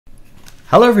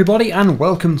Hello everybody and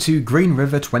welcome to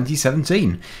GreenRiver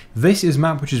 2017. This is a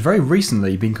map which has very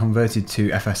recently been converted to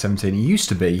FS17. It used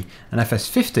to be an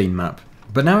FS15 map,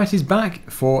 but now it is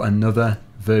back for another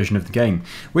version of the game,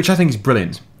 which I think is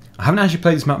brilliant. I haven't actually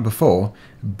played this map before,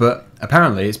 but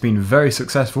apparently it's been very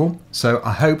successful, so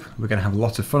I hope we're going to have a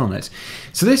lot of fun on it.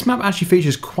 So this map actually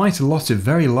features quite a lot of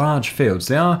very large fields.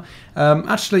 They are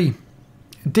actually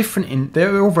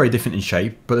they're all very different in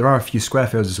shape, but there are a few square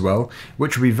fields as well,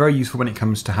 which will be very useful when it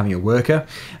comes to having a worker.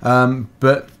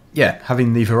 But yeah,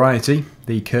 having the variety,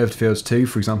 the curved fields too,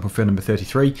 for example field number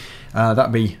 33,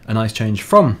 that'd be a nice change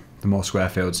from the more square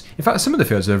fields. In fact, some of the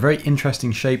fields are a very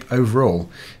interesting shape overall,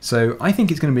 so I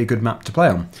think it's going to be a good map to play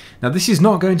on. Now this is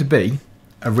not going to be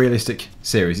a realistic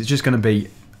series, it's just going to be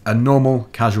a normal,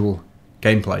 casual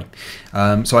gameplay.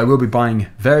 So I will be buying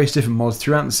various different mods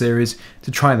throughout the series to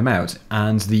try them out,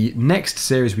 and the next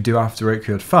series we do after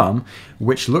Oakfield Farm,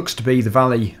 which looks to be the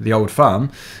Valley, the old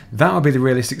farm, that will be the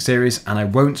realistic series, and I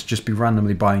won't just be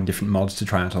randomly buying different mods to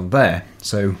try out on there.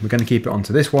 So we're going to keep it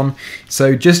onto this one.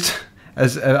 So just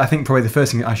as I think probably the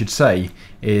first thing I should say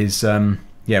is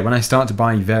yeah, when I start to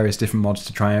buy various different mods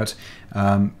to try out,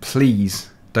 please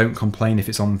don't complain if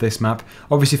it's on this map.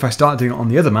 Obviously if I start doing it on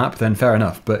the other map then fair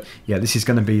enough, but yeah, this is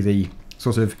going to be the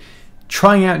sort of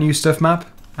trying out new stuff map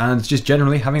and just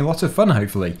generally having a lot of fun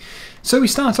hopefully. So we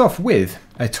start off with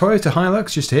a Toyota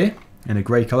Hilux just here in a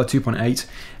grey colour 2.8,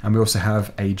 and we also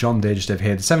have a John Deere just over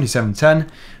here, the 7710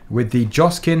 with the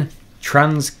Joskin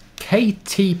Trans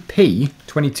KTP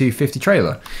 2250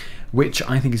 trailer, which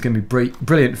I think is going to be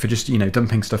brilliant for just, you know,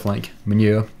 dumping stuff like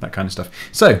manure, that kind of stuff.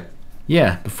 So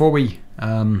yeah, before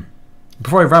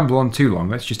I ramble on too long,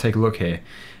 let's just take a look here.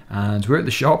 And we're at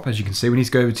the shop, as you can see. We need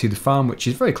to go over to the farm, which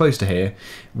is very close to here.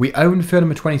 We own field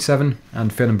number 27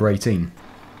 and field number 18.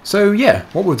 So yeah,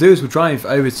 what we'll do is we'll drive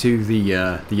over to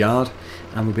the yard,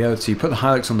 and we'll be able to put the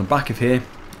Hilux on the back of here,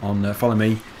 on Follow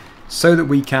Me, so that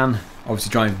we can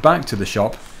obviously drive back to the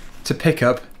shop to pick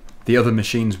up the other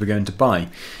machines we're going to buy.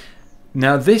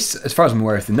 Now this, as far as I'm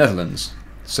aware, is the Netherlands.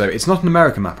 So it's not an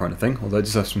American map or anything, although it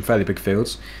does have some fairly big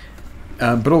fields.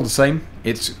 But all the same,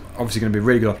 it's obviously going to be a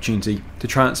really good opportunity to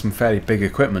try out some fairly big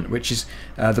equipment, which is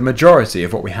the majority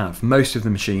of what we have. Most of the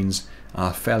machines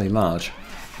are fairly large.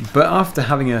 But after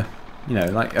having a, you know,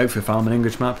 like Oakfield Farm and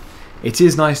English map, it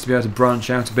is nice to be able to branch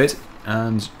out a bit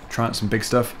and try out some big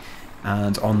stuff.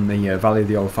 And on the Valley of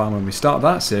the Old Farm, when we start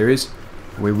that series,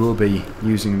 we will be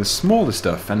using the smaller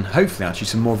stuff and hopefully actually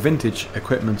some more vintage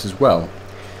equipment as well.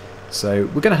 So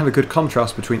we're going to have a good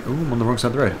contrast between... Oh, I'm on the wrong side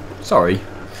of the road. Sorry.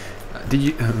 Did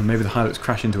you... maybe the Hilux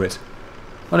crashed into it.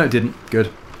 Oh no, it didn't. Good.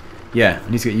 Yeah,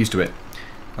 I need to get used to it.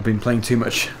 I've been playing too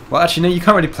much... Well, actually, no, you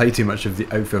can't really play too much of the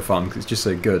Oakfield Farm because it's just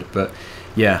so good. But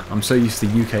yeah, I'm so used to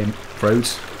the UK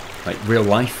roads, like real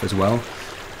life as well.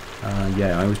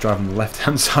 Yeah, I always drive on the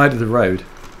left-hand side of the road.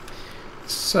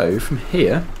 So from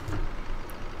here,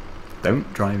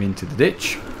 don't drive into the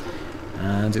ditch.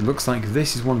 And it looks like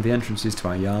this is one of the entrances to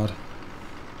our yard.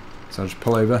 So I'll just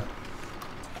pull over,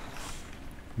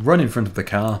 run in front of the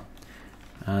car,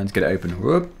 and get it open.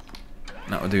 Whoop.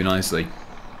 That will do nicely.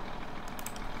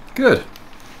 Good.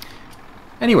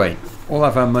 Anyway, all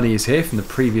of our money is here from the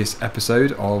previous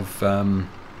episode of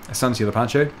Estancia de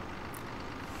Pacho.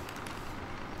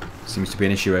 Seems to be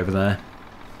an issue over there.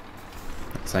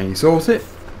 That's how you sort it.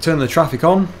 Turn the traffic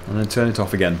on, and then turn it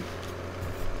off again.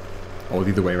 Or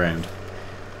the other way around.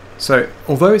 So,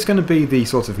 although it's going to be the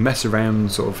sort of mess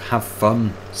around, sort of have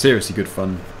fun, seriously good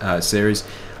fun series,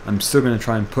 I'm still going to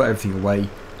try and put everything away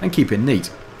and keep it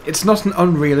neat. It's not an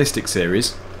unrealistic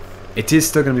series. It is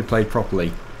still going to be played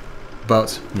properly.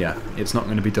 But, yeah, it's not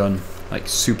going to be done, like,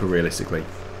 super realistically.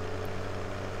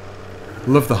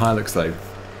 Love the Hilux, though.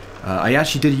 I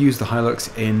actually did use the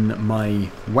Hilux in my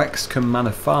Wexcombe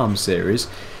Manor Farm series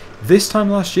this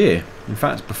time last year. In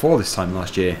fact, before this time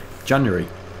last year, January.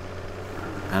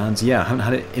 And yeah, I haven't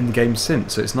had it in the game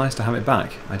since, so it's nice to have it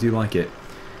back. I do like it.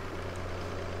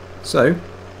 So,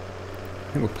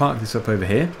 I think we'll park this up over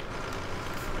here.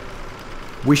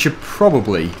 We should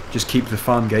probably just keep the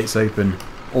farm gates open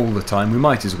all the time. We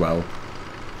might as well.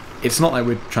 It's not like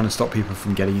we're trying to stop people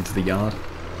from getting into the yard,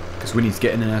 because we need to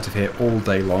get in and out of here all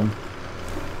day long.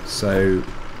 So,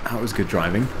 that was good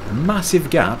driving. A massive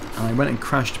gap, and I went and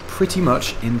crashed pretty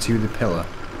much into the pillar.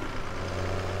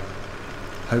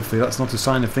 Hopefully that's not a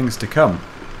sign of things to come.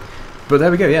 But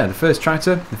there we go, yeah, the first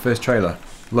tractor, the first trailer.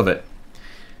 Love it.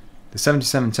 The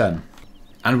 7710.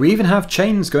 And we even have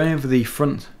chains going over the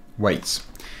front weights.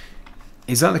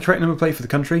 Is that the correct number plate for the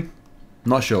country?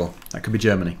 Not sure. That could be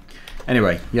Germany.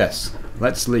 Anyway, yes,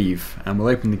 let's leave and we'll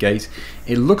open the gate.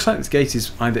 It looks like this gate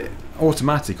is either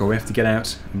automatic or we have to get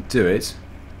out and do it.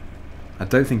 I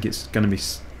don't think it's going to be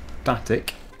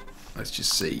static. Let's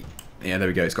just see. Yeah, there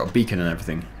we go. It's got a beacon and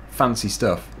everything. Fancy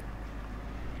stuff.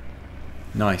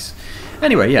 Nice.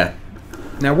 Anyway, yeah.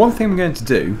 Now, one thing I'm going to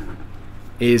do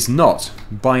is not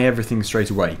buy everything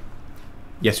straight away.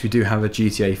 Yes, we do have a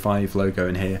GTA 5 logo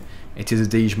in here. It is a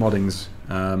CDModelz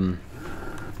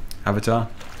avatar.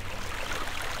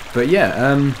 But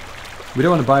yeah, we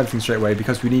don't want to buy everything straight away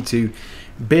because we need to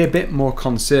be a bit more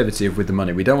conservative with the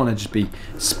money. We don't want to just be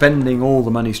spending all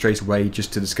the money straight away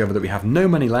just to discover that we have no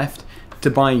money left to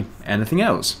buy anything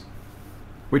else.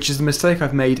 Which is the mistake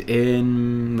I've made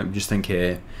in, let me just think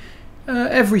here,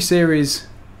 every series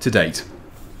to date.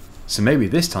 So maybe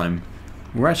this time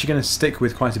we're actually going to stick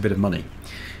with quite a bit of money.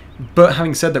 But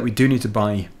having said that, we do need to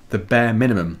buy the bare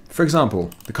minimum. For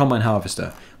example, the combine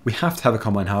harvester. We have to have a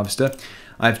combine harvester.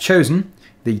 I've chosen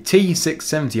the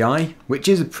T670i, which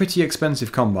is a pretty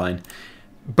expensive combine,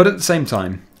 but at the same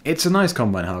time, it's a nice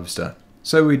combine harvester,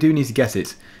 so we do need to get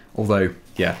it. Although,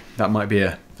 yeah, that might be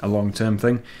a long-term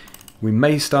thing. We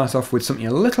may start off with something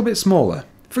a little bit smaller.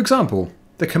 For example,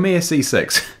 the Khmer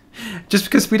C6. Just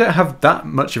because we don't have that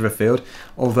much of a field,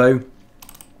 although,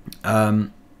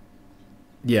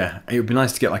 yeah, it would be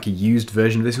nice to get like a used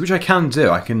version of this, which I can do.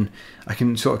 I can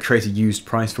sort of create a used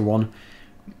price for one.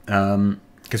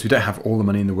 Because we don't have all the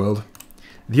money in the world.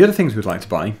 The other things we'd like to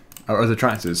buy are other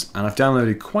tractors, and I've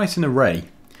downloaded quite an array,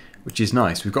 which is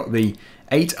nice. We've got the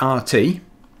 8RT,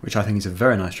 which I think is a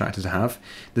very nice tractor to have.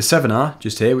 The 7R,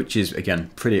 just here, which is, again,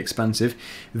 pretty expensive.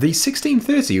 The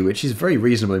 1630, which is very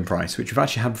reasonable in price, which we've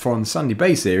actually had before on the Sandy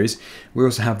Bay series. We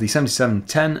also have the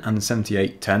 7710 and the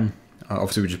 7810.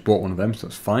 Obviously, we just bought one of them, so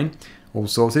that's fine. All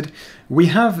sorted. We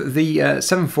have the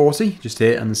 740, just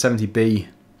here, and the 70B,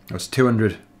 or it's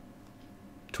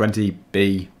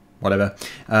 220B, whatever.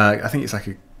 I think it's like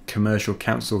a commercial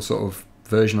council sort of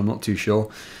version, I'm not too sure.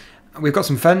 We've got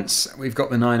some fence, we've got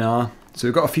the 9R, so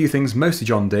we've got a few things, mostly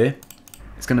John Deere.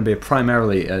 It's going to be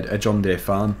primarily a John Deere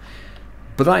farm,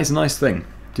 but that is a nice thing.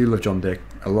 I do love John Deere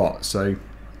a lot, so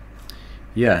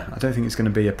yeah, I don't think it's going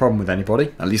to be a problem with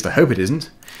anybody, at least I hope it isn't.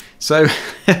 So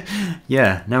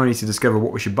yeah, now we need to discover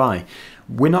what we should buy.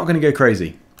 We're not going to go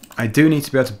crazy. I do need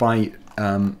to be able to buy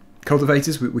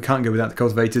cultivators. We can't go without the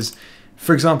cultivators.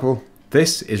 For example,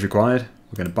 this is required.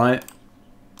 We're going to buy it.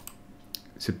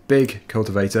 It's a big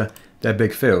cultivator. They're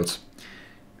big fields.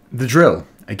 The drill,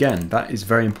 again, that is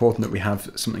very important that we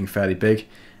have something fairly big.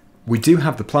 We do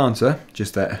have the planter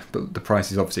just there, but the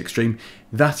price is obviously extreme.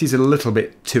 That is a little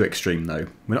bit too extreme though.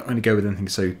 We're not going to go with anything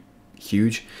so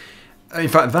huge. In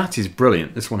fact, that is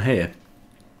brilliant, this one here.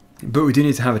 But we do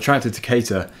need to have a tractor to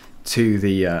cater to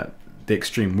the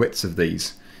extreme widths of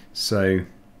these. So,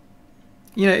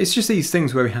 you know, it's just these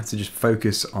things where we have to just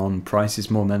focus on prices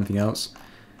more than anything else.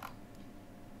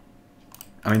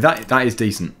 I mean, that is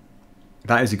decent.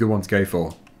 That is a good one to go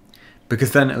for.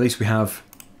 Because then at least we have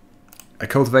a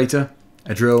cultivator,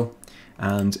 a drill,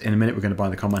 and in a minute we're going to buy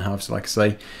the combine harvester, like I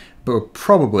say. But we'll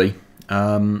probably,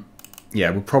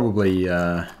 yeah, we'll probably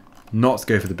not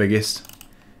go for the biggest.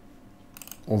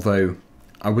 Although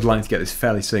I would like to get this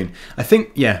fairly soon. I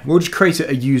think, yeah, we'll just create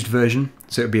a used version,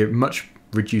 so it'll be a much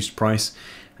reduced price.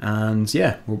 And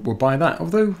yeah, we'll buy that.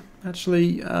 Although,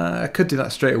 actually, I could do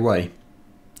that straight away.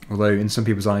 Although, in some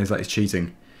people's eyes, that is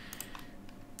cheating.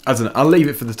 I don't know, I'll leave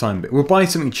it for the time being. We'll buy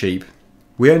something cheap.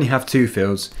 We only have 2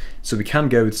 fields, so we can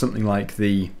go with something like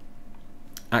the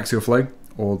Axial Flow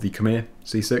or the Khmer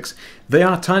C6. They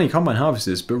are tiny combine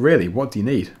harvesters, but really, what do you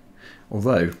need?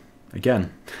 Although,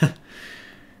 again,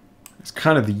 it's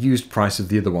kind of the used price of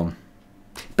the other one.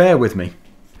 Bear with me.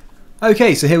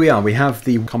 Okay, so here we are. We have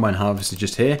the combine harvester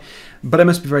just here, but I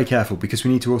must be very careful because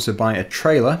we need to also buy a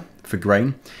trailer for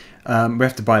grain. We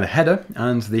have to buy the header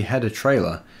and the header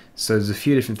trailer. So there's a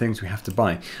few different things we have to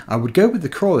buy. I would go with the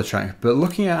crawler track, but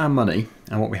looking at our money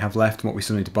and what we have left and what we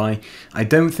still need to buy, I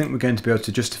don't think we're going to be able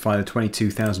to justify the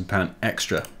 £22,000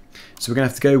 extra. So we're going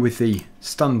to have to go with the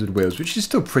standard wheels, which is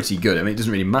still pretty good. I mean, it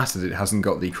doesn't really matter that it hasn't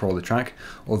got the crawler track,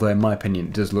 although in my opinion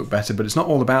it does look better, but it's not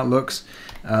all about looks.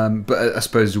 But I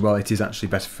suppose as well it is actually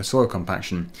better for soil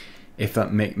compaction, if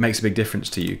that makes a big difference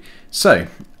to you. So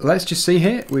let's just see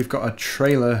here. We've got a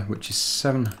trailer which is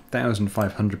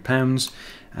 £7,500,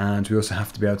 and we also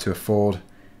have to be able to afford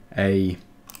a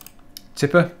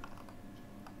tipper,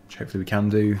 which hopefully we can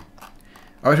do.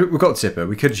 Oh, we've got a tipper.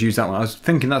 We could use that one. I was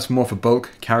thinking that's more for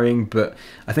bulk carrying, but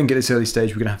I think at this early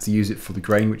stage we're going to have to use it for the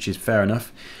grain, which is fair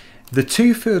enough. The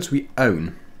 2 fields we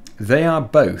own, they are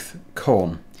both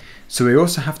corn. So we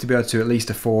also have to be able to at least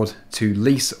afford to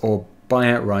lease or buy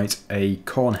outright a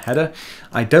corn header.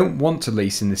 I don't want to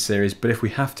lease in this series, but if we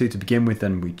have to begin with,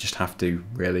 then we just have to,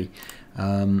 really.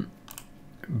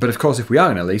 But of course, if we are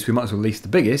going to lease, we might as well lease the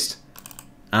biggest,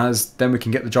 as then we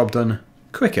can get the job done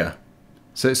quicker.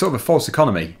 So it's sort of a false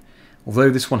economy. Although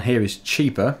this one here is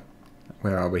cheaper,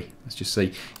 where are we? Let's just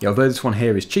see. Yeah, although this one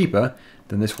here is cheaper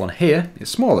than this one here,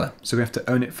 it's smaller. So we have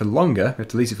to own it for longer, we have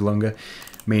to lease it for longer,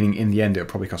 meaning in the end it'll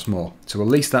probably cost more. So we'll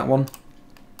lease that one.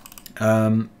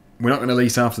 We're not going to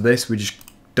lease after this, we just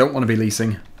don't want to be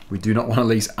leasing. We do not want to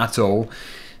lease at all.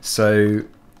 So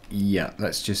yeah,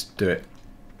 let's just do it.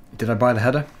 Did I buy the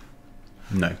header?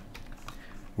 No.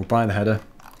 We'll buy the header.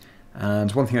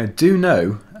 And one thing I do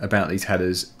know about these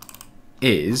headers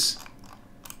is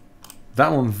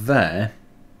that one there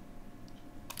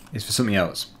is for something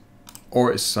else.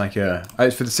 Or it's like a... oh,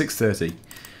 it's for the 630.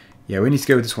 Yeah, we need to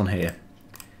go with this one here.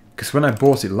 Because when I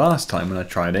bought it last time, when I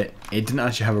tried it, it didn't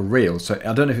actually have a reel. So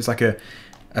I don't know if it's like a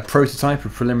prototype, a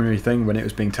preliminary thing when it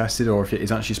was being tested, or if it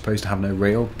is actually supposed to have no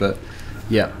reel. But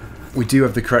yeah, we do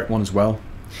have the correct one as well.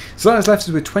 So that has left us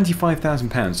with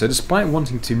 £25,000. So despite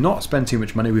wanting to not spend too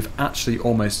much money, we've actually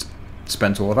almost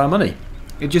spent all of our money.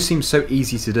 It just seems so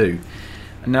easy to do.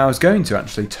 And now I was going to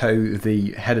actually tow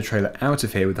the header trailer out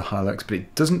of here with the Hilux, but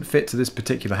it doesn't fit to this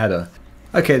particular header.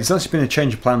 Okay, there's actually been a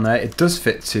change of plan there. It does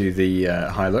fit to the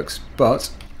Hilux,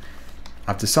 but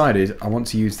I've decided I want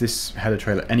to use this header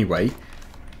trailer anyway,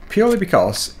 purely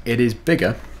because it is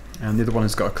bigger, and the other one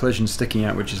has got a collision sticking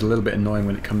out, which is a little bit annoying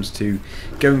when it comes to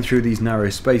going through these narrow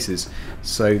spaces.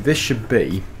 So this should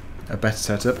be a better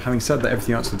setup. Having said that,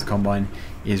 everything else with the Combine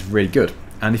is really good.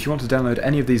 And if you want to download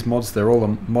any of these mods, they're all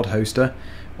on Mod Hoster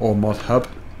or Mod Hub,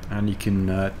 and you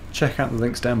can check out the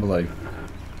links down below.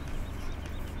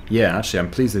 Yeah, actually, I'm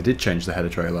pleased they did change the header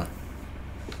trailer,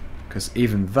 because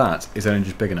even that is only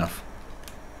just big enough.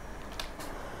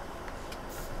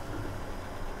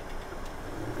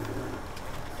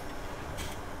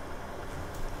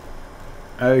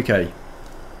 Okay.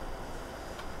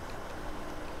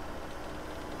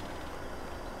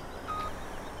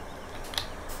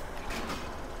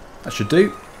 That should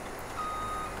do.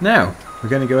 Now, we're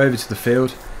going to go over to the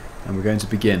field and we're going to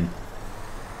begin.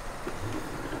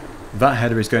 That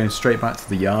header is going straight back to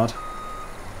the yard.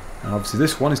 And obviously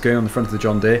this one is going on the front of the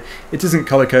John Deere. It isn't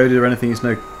colour coded or anything, it's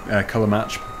no colour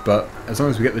match, but as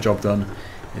long as we get the job done,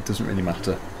 it doesn't really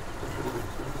matter.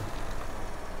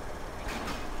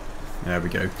 There we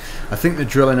go. I think the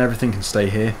drill and everything can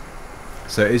stay here.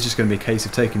 So it is just going to be a case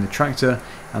of taking the tractor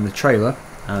and the trailer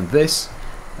and this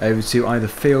over to either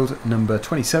field number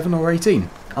 27 or 18.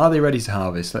 Are they ready to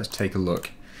harvest? Let's take a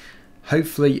look.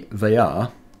 Hopefully they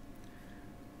are,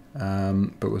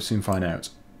 but we'll soon find out.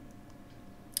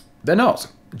 They're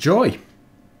not. Joy!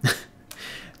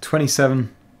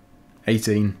 27,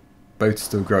 18, both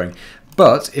still growing.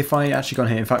 But if I actually go on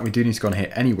here, in fact we do need to go on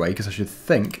here anyway, because I should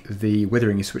think the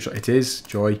withering is switched on. It is,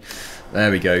 joy. There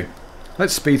we go.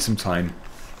 Let's speed some time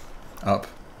up.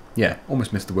 Yeah,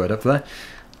 almost missed the word up there.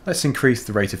 Let's increase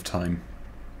the rate of time.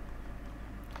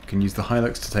 You can use the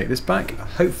Hilux to take this back.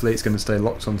 Hopefully it's going to stay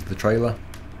locked onto the trailer.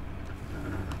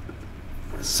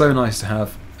 It's so nice to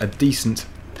have a decent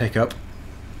pickup.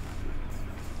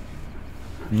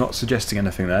 I'm not suggesting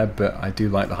anything there, but I do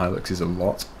like the Hiluxes a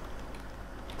lot.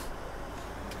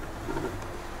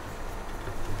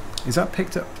 Is that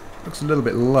picked up? Looks a little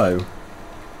bit low.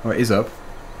 Oh, it is up.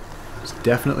 It's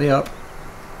definitely up.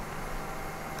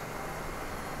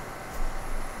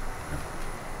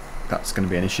 That's going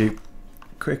to be an issue.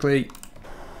 Quickly.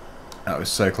 That was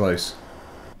so close.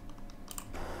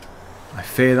 I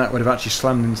fear that would have actually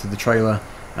slammed into the trailer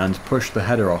and pushed the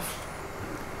header off.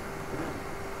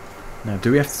 Now,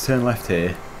 do we have to turn left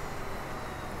here?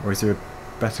 Or is there a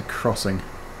better crossing?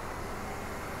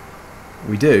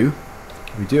 We do.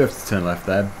 We do have to turn left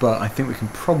there, but I think we can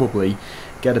probably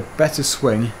get a better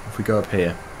swing if we go up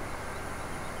here.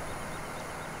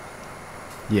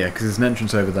 Yeah, because there's an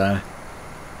entrance over there.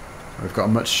 We've got a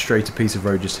much straighter piece of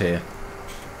road just here.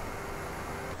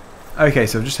 Okay,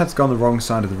 so I've just had to go on the wrong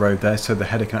side of the road there so the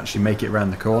header can actually make it around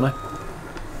the corner.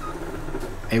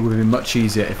 It would have been much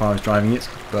easier if I was driving it,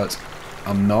 but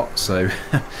I'm not, so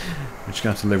I'm just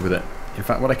going to have to live with it. In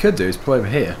fact, what I could do is pull over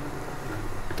here.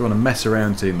 Don't want to mess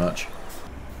around too much.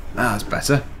 Ah, that's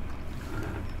better.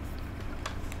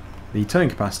 The towing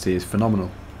capacity is phenomenal.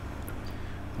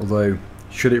 Although,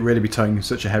 should it really be towing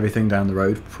such a heavy thing down the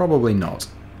road? Probably not.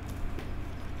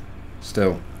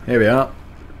 Still, here we are.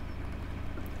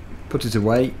 Put it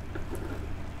away.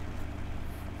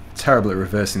 Terrible at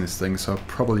reversing this thing, so I'll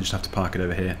probably just have to park it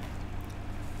over here.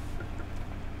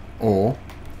 Or,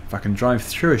 if I can drive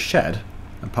through a shed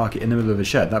and park it in the middle of a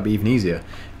shed, that'd be even easier.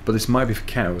 but this might be for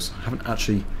cows. I haven't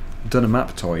actually done a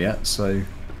map tour yet, so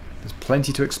there's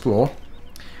plenty to explore.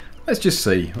 Let's just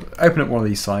see. Open up one of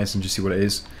these sites and just see what it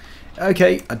is.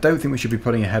 Okay, I don't think we should be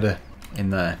putting a header in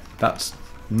there. That's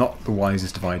not the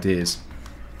wisest of ideas.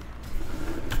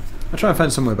 I'll try and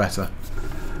find somewhere better.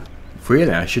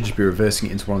 Really, I should just be reversing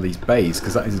it into one of these bays,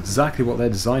 because that is exactly what they're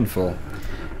designed for.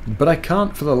 But I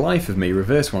can't for the life of me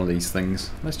reverse one of these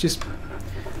things. Let's just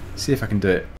see if I can do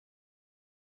it.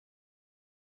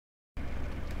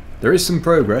 There is some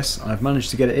progress. I've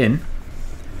managed to get it in.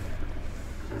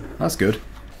 That's good.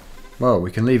 Well,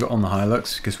 we can leave it on the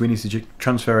Hilux because we need to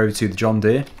transfer over to the John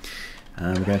Deere,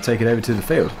 and we're going to take it over to the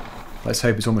field. Let's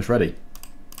hope it's almost ready.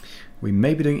 We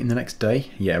may be doing it in the next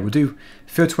day. Yeah, we'll do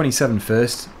field 27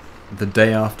 first, the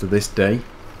day after this day.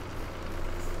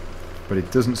 But it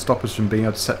doesn't stop us from being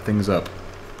able to set things up.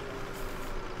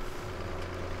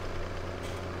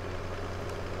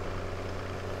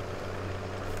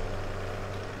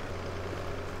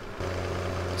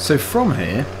 So from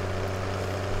here,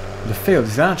 the field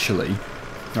is actually...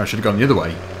 I should have gone the other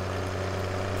way.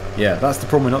 Yeah, that's the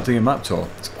problem with not doing a map tour.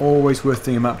 It's always worth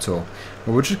doing a map tour.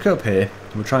 Well, we'll just go up here,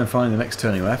 and we'll try and find the next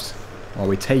turning left, while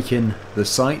we take in the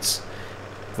sights.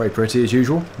 Very pretty as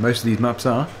usual, most of these maps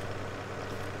are.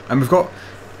 And we've got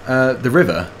the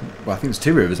river, well I think there's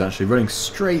two rivers actually, running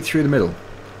straight through the middle.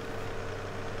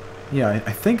 Yeah, I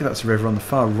think that's a river on the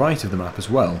far right of the map as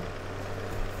well.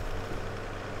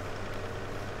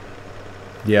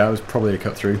 Yeah, it was probably a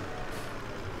cut through.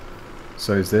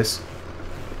 So is this.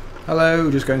 Hello,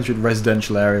 just going through the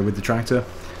residential area with the tractor.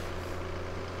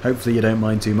 Hopefully you don't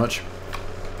mind too much.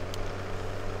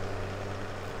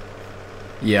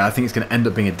 Yeah, I think it's going to end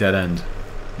up being a dead end,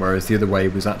 whereas the other way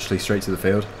was actually straight to the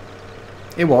field.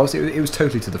 It was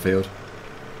totally to the field.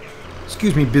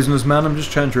 Excuse me, businessman, I'm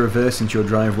just trying to reverse into your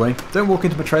driveway. Don't walk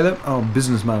into my trailer. Oh,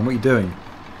 businessman, what are you doing?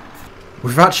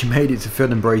 We've actually made it to field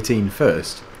number 18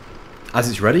 first. As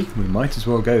it's ready, we might as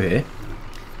well go here.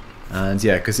 And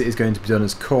yeah, because it is going to be done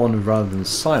as corn rather than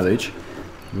silage,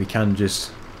 we can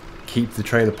just keep the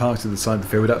trailer parked at the side of the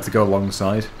field. We don't have to go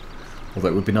alongside, although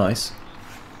it would be nice.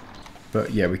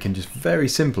 But yeah, we can just very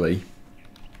simply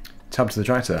tab to the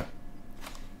tractor.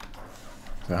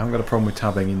 So I haven't got a problem with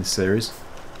tabbing in this series.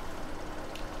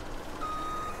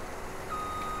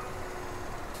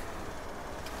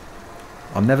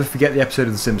 I'll never forget the episode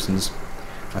of The Simpsons.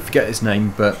 I forget its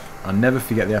name, but I'll never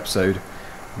forget the episode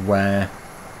where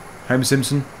Homer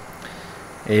Simpson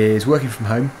is working from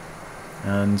home,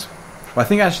 and well, I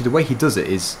think actually the way he does it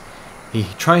is he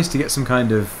tries to get some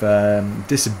kind of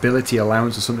disability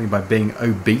allowance or something by being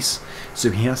obese, so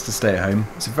he has to stay at home.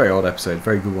 It's a very odd episode,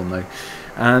 very good one though.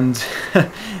 And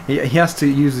he has to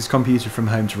use his computer from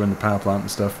home to run the power plant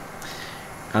and stuff.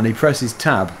 And he presses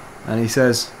tab, and he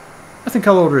says, I think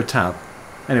I'll order a tab.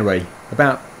 Anyway,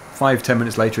 about 5-10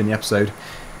 minutes later in the episode,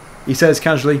 he says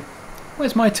casually,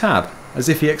 where's my tab? As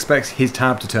if he expects his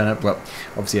tab to turn up. Well,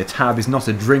 obviously a tab is not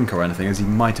a drink or anything, as he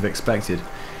might have expected.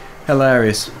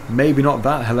 Hilarious. Maybe not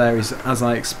that hilarious as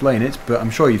I explain it, but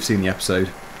I'm sure you've seen the episode.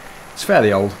 It's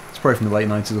fairly old. It's probably from the late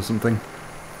 90s or something.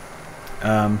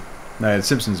 No, The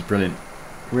Simpsons is brilliant.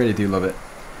 Really do love it.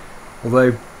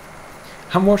 Although,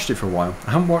 I haven't watched it for a while.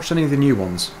 I haven't watched any of the new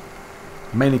ones.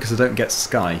 Mainly because I don't get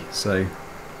Sky, so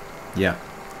yeah.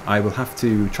 I will have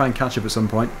to try and catch up at some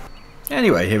point.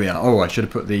 Anyway, here we are. Oh, I should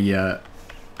have put the,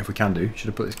 if we can do, should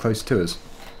have put this closer to us.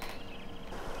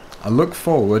 I look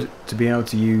forward to being able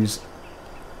to use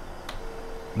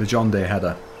the John Deere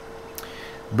header.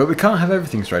 But we can't have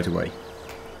everything straight away.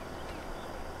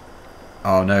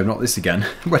 Oh no, not this again.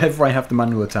 Whenever I have the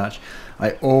manual attached,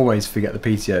 I always forget the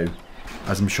PTO,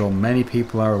 as I'm sure many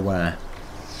people are aware.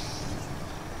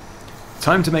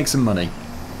 Time to make some money.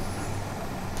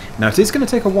 Now it is going to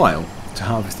take a while to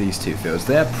harvest these two fields.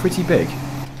 They are pretty big,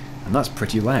 and that's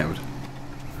pretty loud.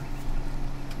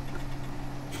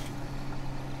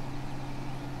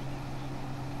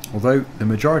 Although the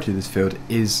majority of this field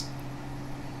is,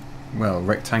 well,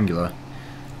 rectangular.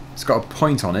 It's got a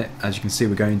point on it, as you can see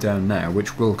we're going down now,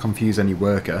 which will confuse any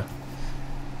worker.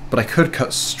 But I could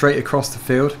cut straight across the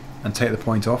field and take the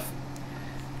point off,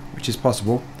 which is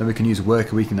possible. Then we can use a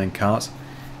worker we can then cart.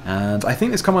 And I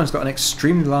think this combine's got an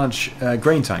extremely large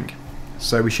grain tank,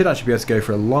 so we should actually be able to go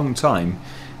for a long time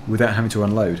without having to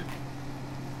unload.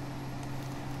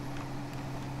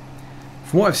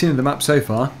 From what I've seen of the map so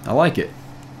far, I like it.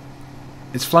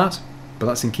 It's flat, but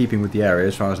that's in keeping with the area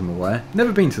as far as I'm aware.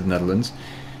 Never been to the Netherlands,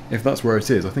 if that's where it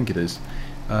is. I think it is.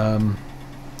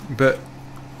 But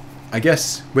I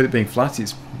guess with it being flat,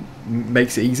 it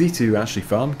makes it easy to actually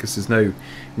farm, because there's no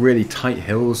really tight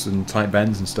hills and tight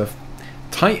bends and stuff.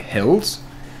 Tight hills?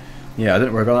 Yeah, I don't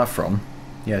know where I got that from.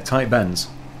 Yeah, tight bends.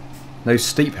 No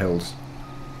steep hills.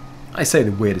 I say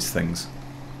the weirdest things.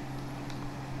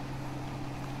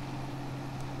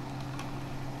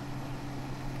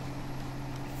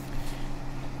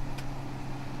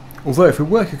 Although if we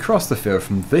work across the field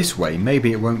from this way,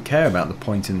 maybe it won't care about the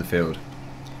point in the field.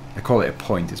 I call it a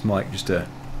point, it's more like just a...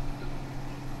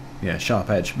 yeah, sharp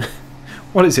edge.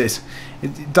 What is it?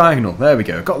 Diagonal, there we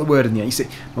go. I got the word in the end. You see,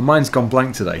 my mind's gone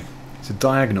blank today. It's a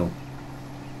diagonal.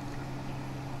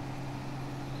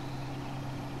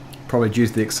 Probably due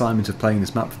to the excitement of playing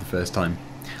this map for the first time.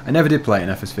 I never did play it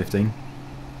in FS15.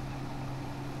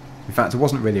 In fact, I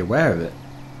wasn't really aware of it.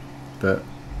 But,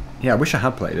 yeah, I wish I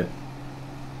had played it.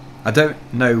 I don't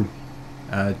know,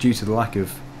 due to the lack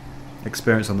of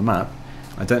experience on the map,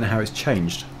 I don't know how it's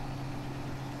changed.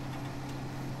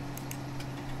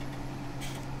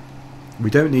 We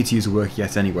don't need to use a worker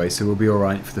yet anyway, so we'll be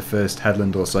alright for the first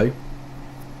headland or so.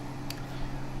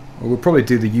 Or we'll probably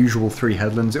do the usual 3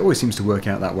 headlands. It always seems to work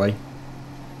out that way.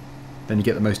 Then you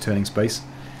get the most turning space.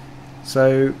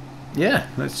 So, yeah,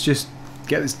 let's just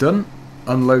get this done.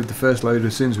 Unload the first load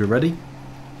as soon as we're ready.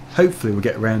 Hopefully we'll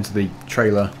get around to the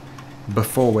trailer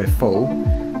before we're full,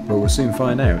 but we'll soon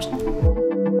find out.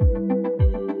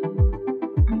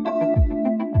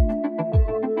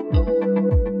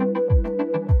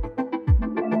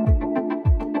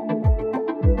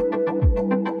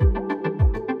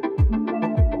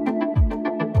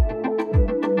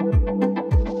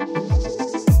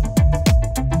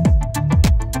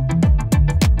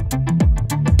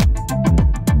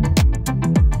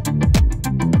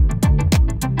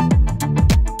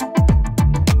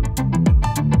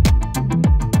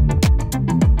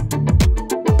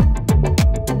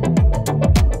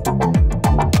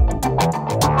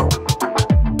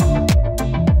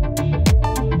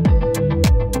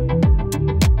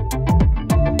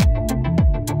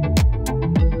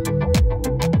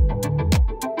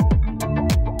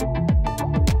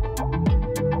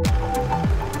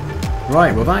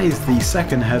 Right, well that is the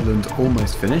second headland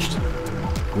almost finished.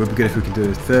 It would be good if we could do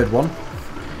a third one,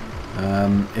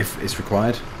 if it's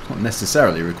required. It's not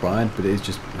necessarily required, but it is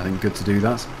just, I think, good to do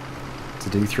that, to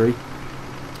do 3.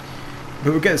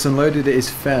 But we'll get this unloaded. It is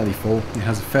fairly full. It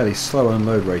has a fairly slow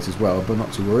unload rate as well, but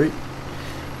not to worry.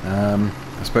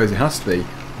 I suppose it has to be,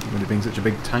 with it being such a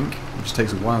big tank. It just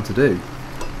takes a while to do.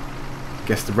 I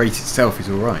guess the rate itself is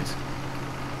alright.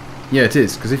 Yeah, it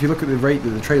is, because if you look at the rate that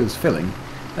the trailer's filling,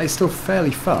 that is still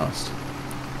fairly fast,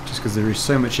 just because there is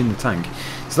so much in the tank.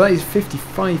 So that is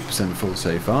 55% full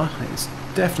so far. It's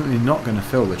definitely not going to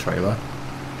fill the trailer.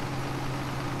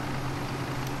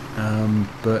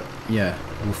 But yeah,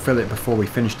 we'll fill it before we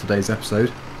finish today's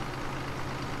episode.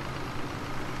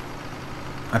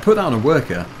 I put that on a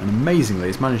worker, and amazingly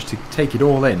it's managed to take it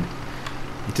all in.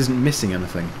 It isn't missing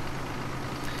anything.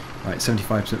 Right,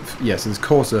 75%. Yeah, so there's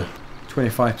quarter,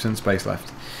 25% space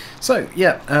left. So,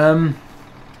 yeah,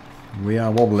 we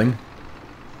are wobbling.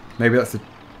 Maybe that's the...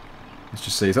 let's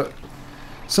just see. Is that...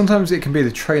 sometimes it can be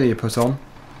the trailer you put on.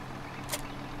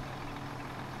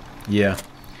 Yeah.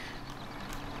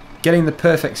 Getting the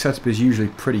perfect setup is usually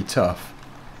pretty tough.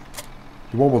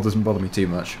 The wobble doesn't bother me too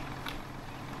much.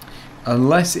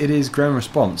 Unless it is ground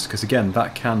response, because again,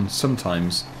 that can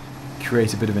sometimes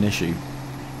create a bit of an issue.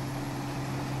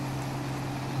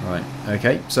 Right,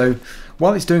 okay, so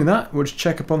while it's doing that, we'll just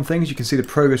check up on things. You can see the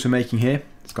progress we're making here.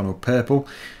 It's gone all purple.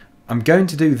 I'm going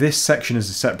to do this section as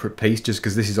a separate piece, just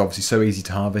because this is obviously so easy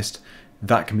to harvest.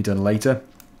 That can be done later.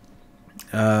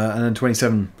 And then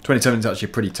 27 is actually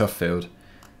a pretty tough field.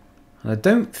 And I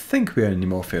don't think we own any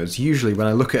more fields. Usually when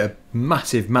I look at a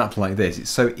massive map like this,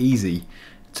 it's so easy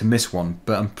to miss one.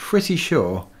 But I'm pretty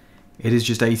sure it is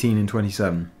just 18 and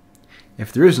 27.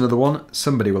 If there is another one,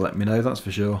 somebody will let me know, that's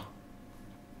for sure.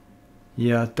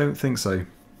 Yeah, I don't think so.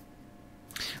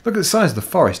 Look at the size of the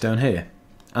forest down here.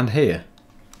 And here.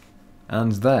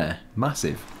 And there.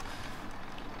 Massive.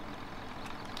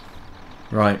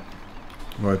 Right.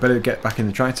 Well, I better get back in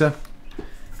the tractor.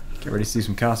 Get ready to do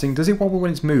some carting. Does it wobble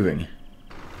when it's moving?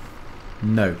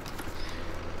 No.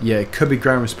 Yeah, it could be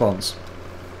ground response.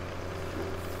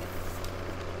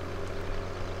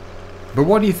 But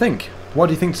what do you think? What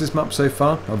do you think to this map so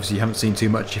far? Obviously you haven't seen too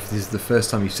much if this is the first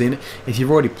time you've seen it. If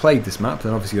you've already played this map,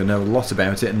 then obviously you'll know a lot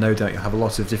about it, and no doubt you'll have a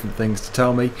lot of different things to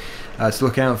tell me, to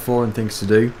look out for and things to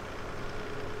do.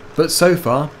 But so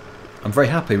far, I'm very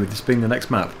happy with this being the next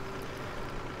map.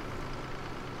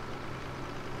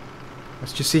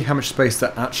 Let's just see how much space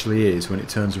that actually is when it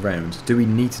turns around. Do we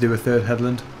need to do a third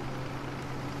headland?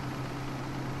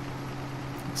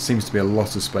 It seems to be a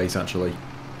lot of space actually.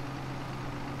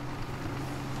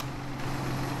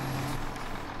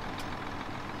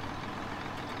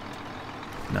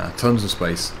 Nah, tons of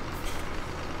space.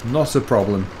 Not a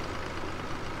problem.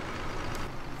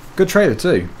 Good trailer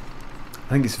too. I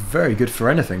think it's very good for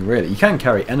anything really. You can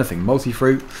carry anything,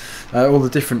 multi-fruit, all the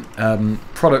different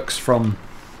products from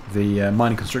the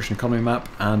mining construction economy map,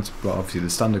 and well, obviously the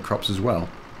standard crops as well.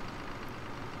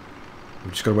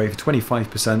 We've just got to wait for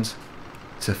 25%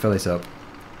 to fill it up.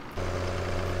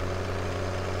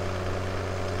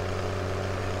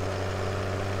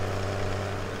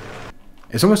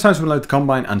 It's almost time to unload the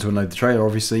combine and to unload the trailer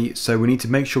obviously, so we need to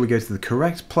make sure we go to the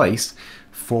correct place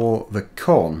for the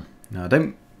corn. Now I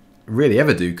don't really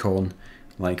ever do corn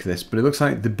like this, but it looks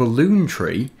like the balloon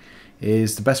tree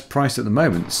is the best price at the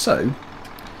moment. So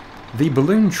the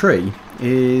balloon tree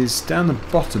is down the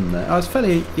bottom there. Oh, it's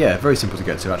fairly, yeah, very simple to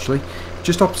get to actually.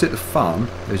 Just opposite the farm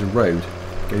there's a road,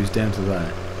 goes down to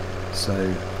there.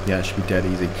 So yeah, it should be dead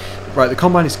easy. Right, the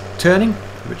combine is turning,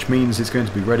 which means it's going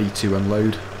to be ready to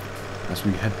unload as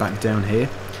we head back down here.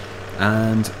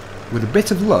 And with a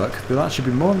bit of luck, there'll actually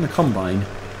be more in the combine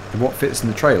than what fits in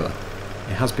the trailer.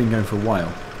 It has been going for a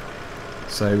while.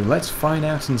 So let's find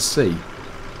out and see.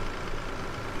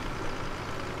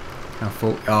 How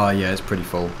full? Oh yeah, it's pretty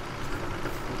full.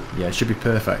 Yeah, it should be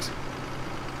perfect.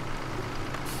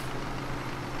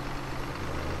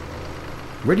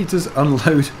 Ready to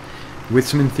unload with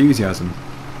some enthusiasm.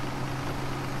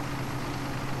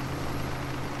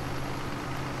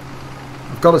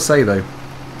 I've got to say though,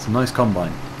 it's a nice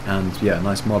combine, and yeah, a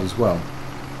nice mod as well.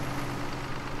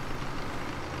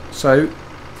 So,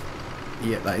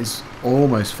 yeah, that is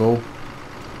almost full.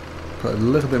 Put a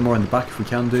little bit more in the back if we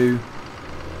can do.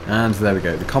 And there we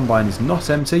go, the combine is not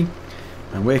empty,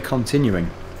 and we're continuing.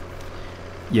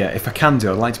 Yeah, if I can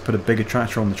do, I'd like to put a bigger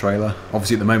tractor on the trailer.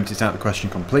 Obviously at the moment it's out of the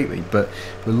question completely, but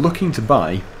we are looking to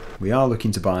buy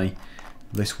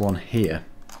this one here.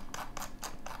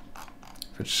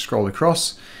 If I just scroll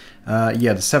across, yeah,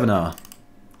 the 7R,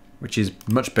 which is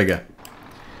much bigger.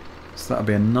 So that'll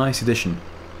be a nice addition.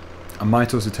 I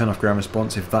might also turn off ground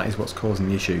response if that is what's causing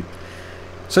the issue.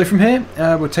 So from here,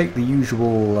 we'll take the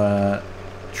usual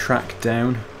track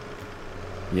down.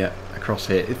 Yeah, across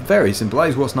here. It's very simple. That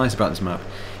is what's nice about this map.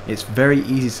 It's very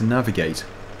easy to navigate,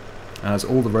 as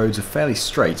all the roads are fairly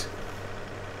straight.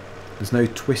 There's no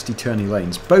twisty turny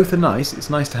lanes. Both are nice. It's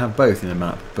nice to have both in a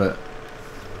map, but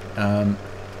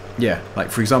yeah, like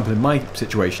for example in my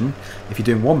situation, if you're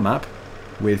doing one map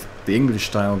with the English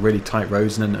style really tight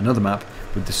roads and then another map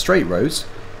with the straight roads,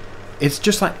 it's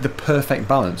just like the perfect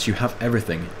balance. You have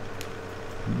everything.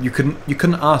 You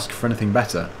couldn't ask for anything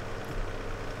better.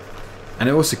 And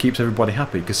it also keeps everybody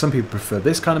happy, because some people prefer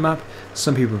this kind of map,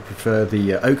 some people prefer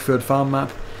the Oakfield farm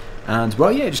map, and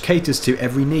well, yeah, it just caters to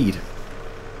every need.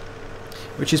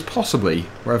 Which is possibly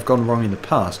where I've gone wrong in the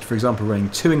past. For example, running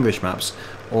 2 English maps,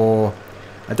 or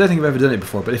I don't think I've ever done it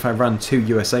before, but if I ran 2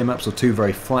 USA maps or 2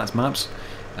 very flat maps,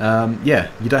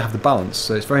 yeah, you don't have the balance,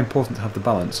 so it's very important to have the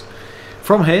balance.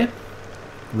 From here,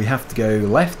 we have to go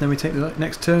left, then we take the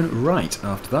next turn right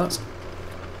after that.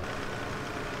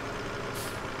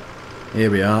 Here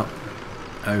we are.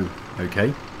 Oh,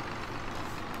 okay.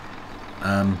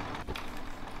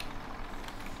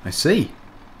 I see.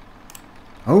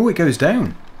 Oh, it goes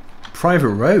down. Private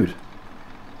road.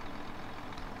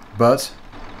 But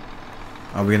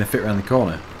are we going to fit around the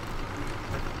corner?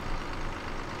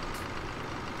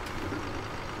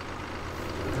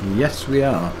 Yes, we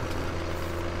are.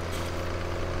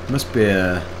 Must be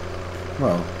a,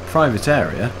 well, private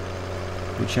area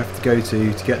which you have to go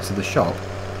to get to the shop.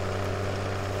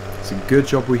 It's a good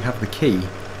job we have the key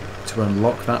to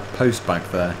unlock that post back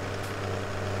there.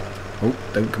 Oh,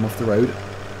 don't come off the road.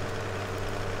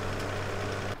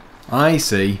 I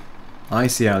see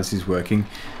how this is working.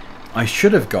 I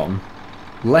should have gone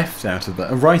left out of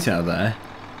there, right out of there,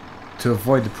 to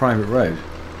avoid the private road.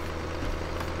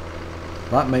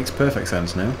 That makes perfect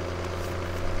sense now.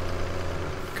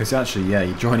 Because actually, yeah,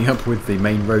 you're joining up with the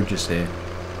main road just here.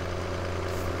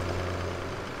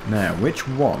 Now, which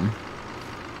one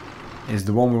is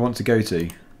the one we want to go to?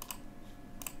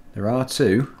 There are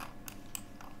 2.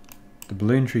 The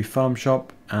Balloon Tree Farm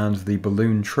Shop and the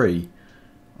Balloon Tree.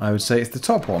 I would say it's the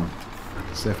top one.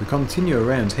 So if we continue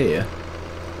around here,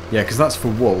 yeah, because that's for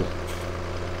wool.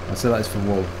 I'd say that is for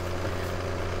wool.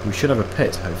 We should have a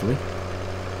pit, hopefully.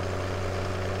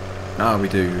 Ah, we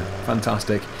do.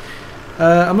 Fantastic.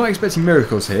 I'm not expecting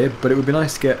miracles here, but it would be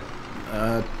nice to get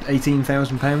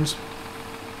 £18,000.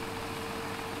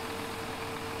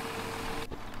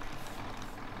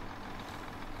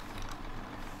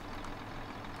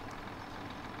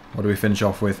 What do we finish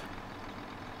off with?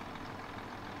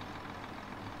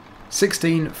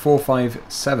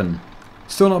 16,457.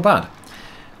 Still not bad.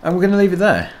 And we're going to leave it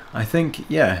there. I think,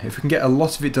 yeah, if we can get a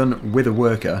lot of it done with a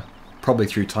worker, probably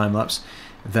through time-lapse,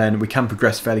 then we can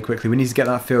progress fairly quickly. We need to get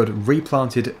that field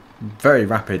replanted very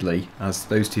rapidly, as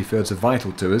those 2 fields are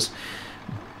vital to us.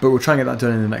 But we'll try and get that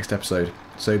done in the next episode.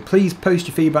 So please post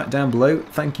your feedback down below.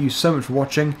 Thank you so much for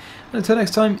watching. And until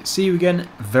next time, see you again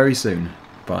very soon.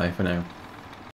 Bye for now.